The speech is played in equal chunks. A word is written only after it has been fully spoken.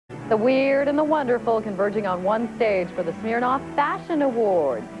The weird and the wonderful converging on one stage for the SMIRNOFF Fashion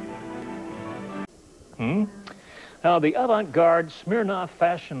Awards. Now, the avant-garde SMIRNOFF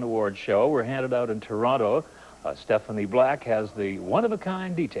Fashion Awards show were handed out in Toronto. Stephanie Black has the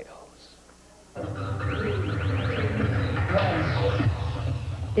one-of-a-kind details.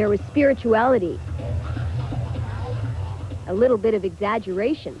 There was spirituality, a little bit of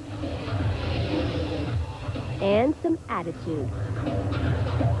exaggeration, and some attitude.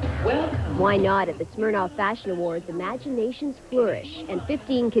 Welcome. Why not? At the SMIRNOFF Fashion Awards, imaginations flourish, and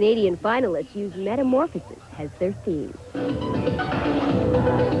 15 Canadian finalists use metamorphosis as their theme.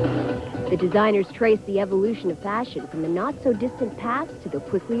 The designers trace the evolution of fashion from the not-so-distant past to the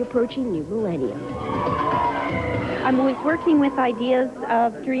quickly approaching new millennium. I'm always working with ideas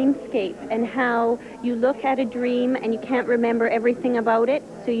of dreamscape and how you look at a dream and you can't remember everything about it,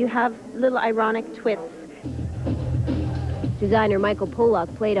 so you have little ironic twists. Designer Michael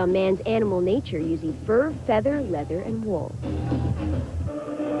Pollock played on man's animal nature using fur, feather, leather, and wool.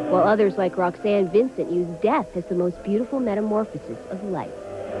 While others like Roxanne Vincent use death as the most beautiful metamorphosis of life.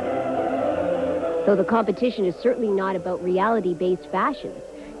 Though the competition is certainly not about reality-based fashions,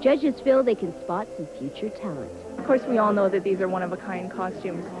 judges feel they can spot some future talent. Of course, we all know that these are one-of-a-kind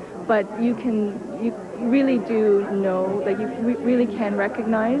costumes, but you really do know that you really can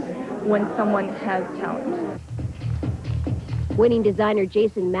recognize when someone has talent. Winning designer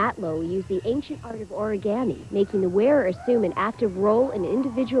Jason Matlow used the ancient art of origami, making the wearer assume an active role in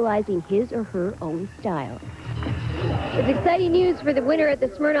individualizing his or her own style. It's exciting news for the winner at the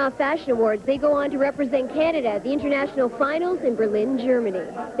SMIRNOFF Fashion Awards. They go on to represent Canada at the international finals in Berlin, Germany.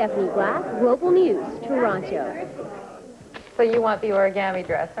 Stephanie Black, Global News, Toronto. So you want the origami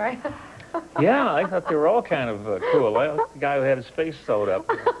dress, right? Yeah, I thought they were all kind of cool. I like the guy who had his face sewed up.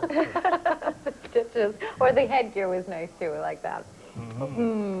 The stitches. Or the headgear was nice, too. I like that.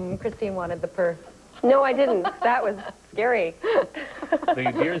 Christine wanted the purse. No, I didn't. That was scary.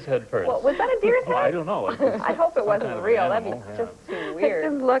 The deer's head purse. Well, was that a deer's head? I don't know. I hope it wasn't kind of real. animal, That'd be just too weird.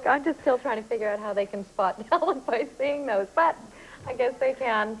 Just look, I'm just still trying to figure out how they can spot talent by seeing those, but I guess they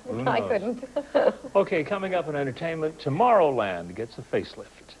can. I couldn't. Okay, coming up in entertainment, Tomorrowland gets a facelift.